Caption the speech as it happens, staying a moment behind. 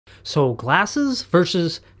So glasses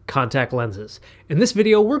versus contact lenses. In this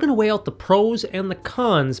video, we're going to weigh out the pros and the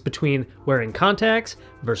cons between wearing contacts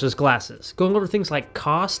versus glasses, going over things like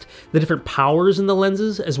cost, the different powers in the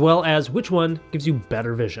lenses, as well as which one gives you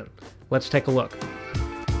better vision. Let's take a look.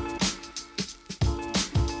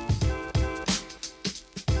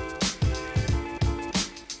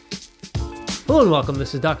 Hello and welcome,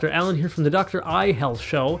 this is Dr. Allen here from the Dr. Eye Health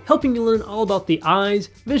Show, helping you learn all about the eyes,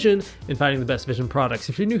 vision, and finding the best vision products.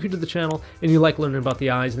 If you're new here to the channel and you like learning about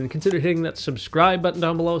the eyes, then consider hitting that subscribe button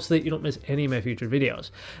down below so that you don't miss any of my future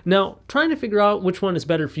videos. Now, trying to figure out which one is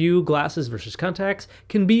better for you, glasses versus contacts,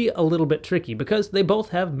 can be a little bit tricky because they both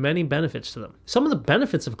have many benefits to them. Some of the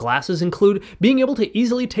benefits of glasses include being able to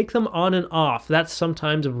easily take them on and off. That's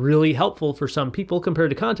sometimes really helpful for some people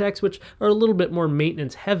compared to contacts, which are a little bit more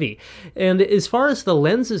maintenance heavy. And as far as the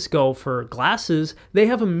lenses go for glasses, they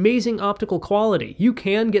have amazing optical quality. You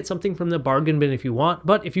can get something from the bargain bin if you want,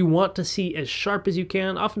 but if you want to see as sharp as you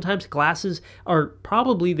can, oftentimes glasses are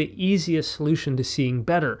probably the easiest solution to seeing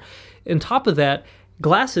better. On top of that,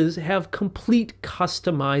 glasses have complete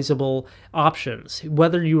customizable options,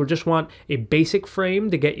 whether you just want a basic frame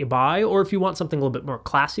to get you by, or if you want something a little bit more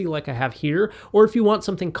classy like I have here, or if you want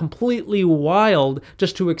something completely wild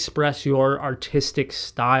just to express your artistic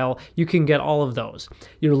style, you can get all of those.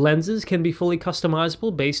 Your lenses can be fully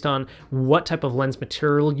customizable based on what type of lens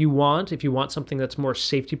material you want. If you want something that's more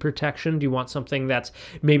safety protection, do you want something that's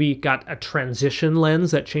maybe got a transition lens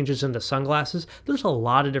that changes into sunglasses? There's a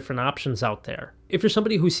lot of different options out there. If you're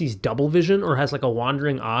somebody who sees double vision or has like a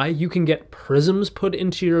wandering eye, you can get prisms put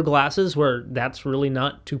into your glasses where that's really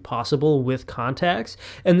not too possible with contacts.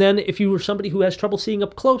 And then if you were somebody who has trouble seeing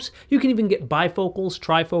up close, you can even get bifocals,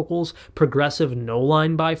 trifocals, progressive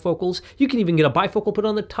no-line bifocals. You can even get a bifocal put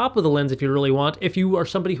on the top of the lens if you really want, if you are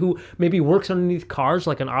somebody who maybe works underneath cars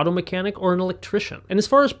like an auto mechanic or an electrician. And as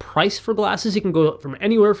far as price for glasses, you can go from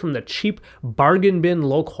anywhere from the cheap bargain bin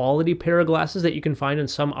low quality pair of glasses that you can find in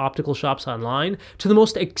some optical shops online to the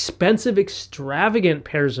most expensive, extravagant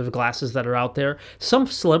pairs of glasses that are out there. Some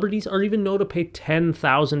celebrities are even known to pay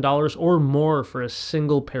 $10,000 or more for a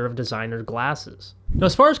single pair of designer glasses. Now,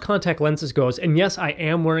 as far as contact lenses goes, and yes, I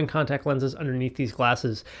am wearing contact lenses underneath these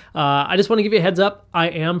glasses, I just want to give you a heads up, I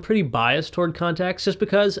am pretty biased toward contacts just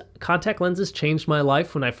because contact lenses changed my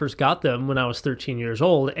life when I first got them when I was 13 years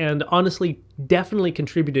old, and honestly, definitely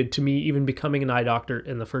contributed to me even becoming an eye doctor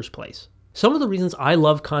in the first place. Some of the reasons I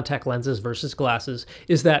love contact lenses versus glasses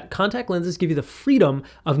is that contact lenses give you the freedom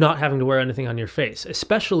of not having to wear anything on your face,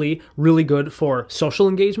 especially really good for social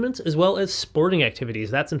engagements as well as sporting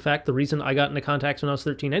activities. That's in fact the reason I got into contacts when I was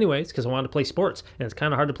 13 anyways, because I wanted to play sports, and it's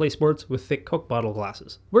kind of hard to play sports with thick Coke bottle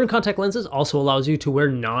glasses. Wearing contact lenses also allows you to wear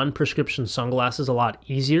non-prescription sunglasses a lot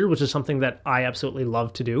easier, which is something that I absolutely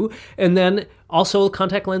love to do. And then also,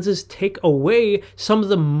 contact lenses take away some of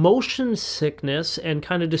the motion sickness and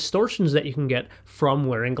kind of distortions that you can get from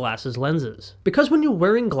wearing glasses lenses. Because when you're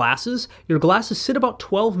wearing glasses, your glasses sit about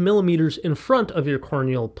 12 millimeters in front of your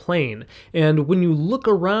corneal plane. And when you look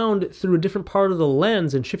around through a different part of the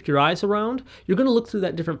lens and shift your eyes around, you're going to look through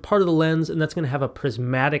that different part of the lens, and that's going to have a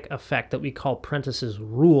prismatic effect that we call Prentice's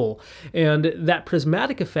rule. And that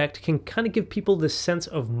prismatic effect can kind of give people this sense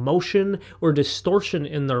of motion or distortion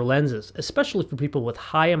in their lenses, especially for people with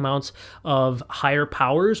high amounts of higher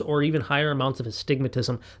powers or even higher amounts of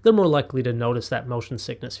astigmatism. They're more likely to notice that motion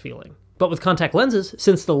sickness feeling. But with contact lenses,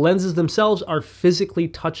 since the lenses themselves are physically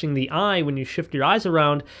touching the eye when you shift your eyes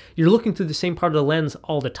around, you're looking through the same part of the lens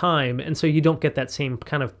all the time, and so you don't get that same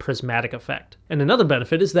kind of prismatic effect. And another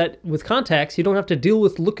benefit is that with contacts, you don't have to deal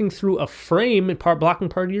with looking through a frame and blocking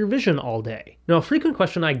part of your vision all day. Now, a frequent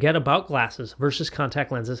question I get about glasses versus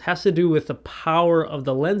contact lenses has to do with the power of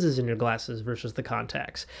the lenses in your glasses versus the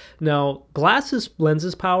contacts. Now, glasses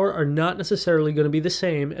lenses power are not necessarily going to be the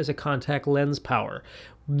same as a contact lens power.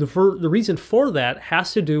 The reason for that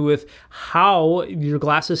has to do with how your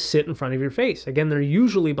glasses sit in front of your face. Again, they're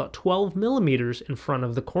usually about 12 millimeters in front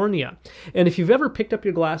of the cornea. And if you've ever picked up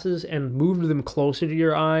your glasses and moved them closer to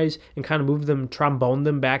your eyes and kind of moved them, tromboned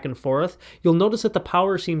them back and forth, you'll notice that the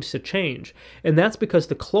power seems to change. And that's because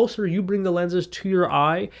the closer you bring the lenses to your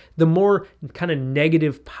eye, the more kind of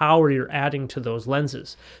negative power you're adding to those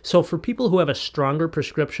lenses. So for people who have a stronger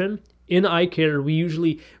prescription, In eye care, we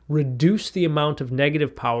usually reduce the amount of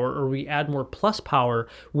negative power, or we add more plus power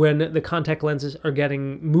when the contact lenses are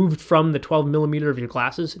getting moved from the 12 millimeter of your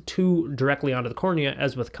glasses to directly onto the cornea,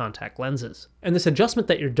 as with contact lenses. And this adjustment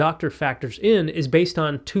that your doctor factors in is based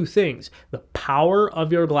on two things: the power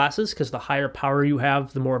of your glasses, because the higher power you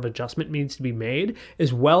have, the more of adjustment needs to be made,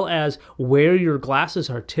 as well as where your glasses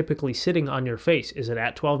are typically sitting on your face. Is it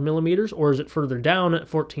at 12 millimeters, or is it further down at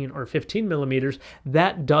 14 or 15 millimeters?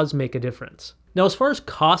 That does make a difference. Now, as far as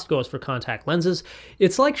cost goes for contact lenses,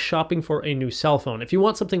 it's like shopping for a new cell phone. If you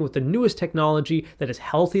want something with the newest technology that is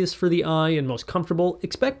healthiest for the eye and most comfortable,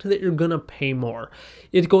 expect that you're gonna pay more.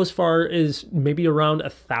 It goes as far as maybe around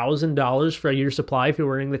 $1,000 for a year's supply if you're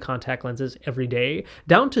wearing the contact lenses every day,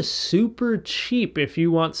 down to super cheap if you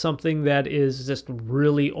want something that is just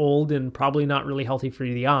really old and probably not really healthy for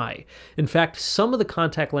the eye. In fact, some of the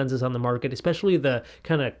contact lenses on the market, especially the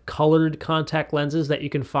kind of colored contact lenses that you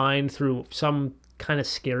can find through some kind of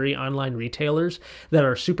scary online retailers that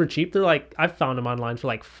are super cheap. They're like, I've found them online for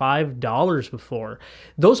like $5 before.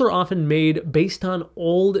 Those are often made based on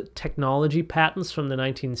old technology patents from the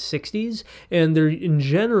 1960s, and they're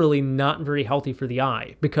generally not very healthy for the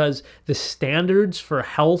eye because the standards for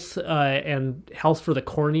health and health for the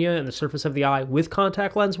cornea and the surface of the eye with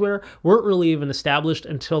contact lens wear weren't really even established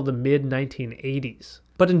until the mid-1980s.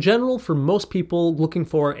 But in general, for most people looking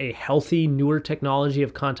for a healthy, newer technology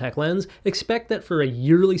of contact lens, expect that for a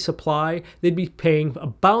yearly supply, they'd be paying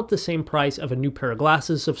about the same price of a new pair of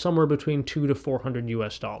glasses of somewhere between $200 to $400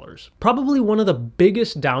 US. Probably one of the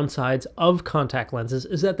biggest downsides of contact lenses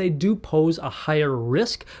is that they do pose a higher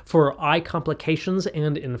risk for eye complications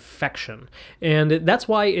and infection. And that's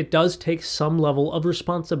why it does take some level of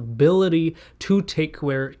responsibility to take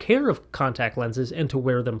care of contact lenses and to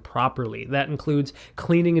wear them properly. That includes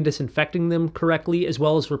cleaning and disinfecting them correctly, as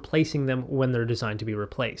well as replacing them when they're designed to be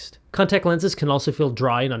replaced. Contact lenses can also feel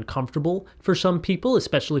dry and uncomfortable for some people,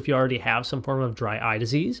 especially if you already have some form of dry eye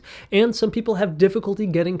disease, and some people have difficulty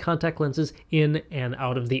getting contact lenses in and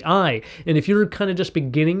out of the eye. And if you're kind of just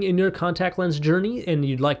beginning in your contact lens journey and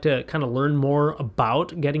you'd like to kind of learn more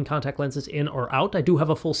about getting contact lenses in or out, I do have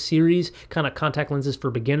a full series, kind of contact lenses for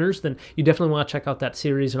beginners, then you definitely want to check out that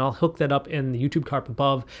series, and I'll hook that up in the YouTube card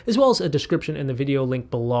above, as well as a description in the video link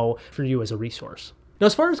below for you as a resource. Now,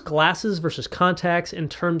 as far as glasses versus contacts in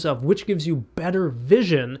terms of which gives you better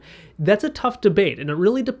vision, that's a tough debate, and it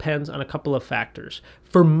really depends on a couple of factors.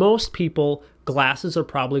 For most people, glasses are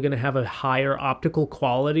probably going to have a higher optical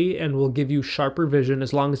quality and will give you sharper vision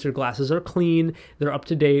as long as your glasses are clean, they're up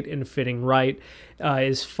to date and fitting right.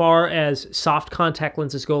 As far as soft contact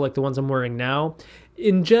lenses go, like the ones I'm wearing now,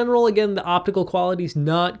 in general, again, the optical quality is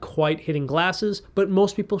not quite hitting glasses, but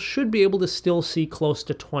most people should be able to still see close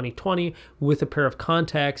to 20/20 with a pair of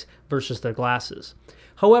contacts versus their glasses.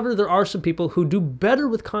 However, there are some people who do better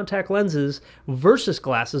with contact lenses versus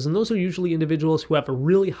glasses, and those are usually individuals who have a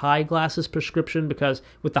really high glasses prescription, because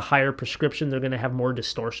with the higher prescription, they're going to have more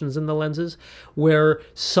distortions in the lenses, where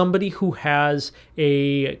somebody who has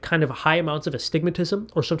a kind of high amounts of astigmatism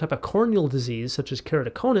or some type of corneal disease, such as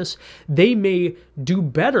keratoconus, they may do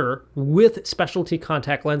better with specialty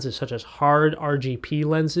contact lenses, such as hard RGP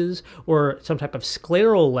lenses or some type of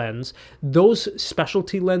scleral lens. Those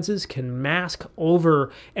specialty lenses can mask over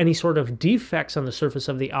any sort of defects on the surface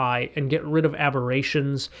of the eye and get rid of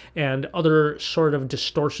aberrations and other sort of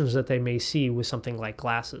distortions that they may see with something like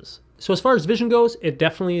glasses. So as far as vision goes, it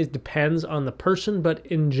definitely depends on the person, but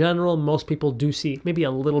in general, most people do see maybe a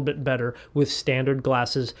little bit better with standard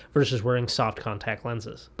glasses versus wearing soft contact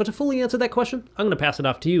lenses. But to fully answer that question, I'm going to pass it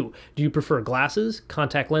off to you. Do you prefer glasses,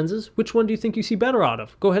 contact lenses? Which one do you think you see better out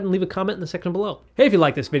of? Go ahead and leave a comment in the section below. Hey, if you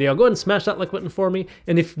like this video, go ahead and smash that like button for me.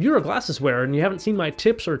 And if you're a glasses wearer and you haven't seen my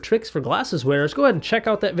tips or tricks for glasses wearers, go ahead and check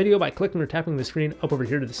out that video by clicking or tapping the screen up over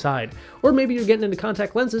here to the side. Or maybe you're getting into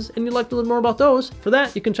contact lenses and you'd like to learn more about those. For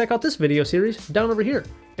that, you can check out this video series down over here.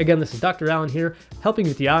 Again, this is Dr. Allen here, helping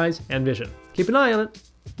you with the eyes and vision. Keep an eye on it.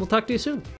 We'll talk to you soon.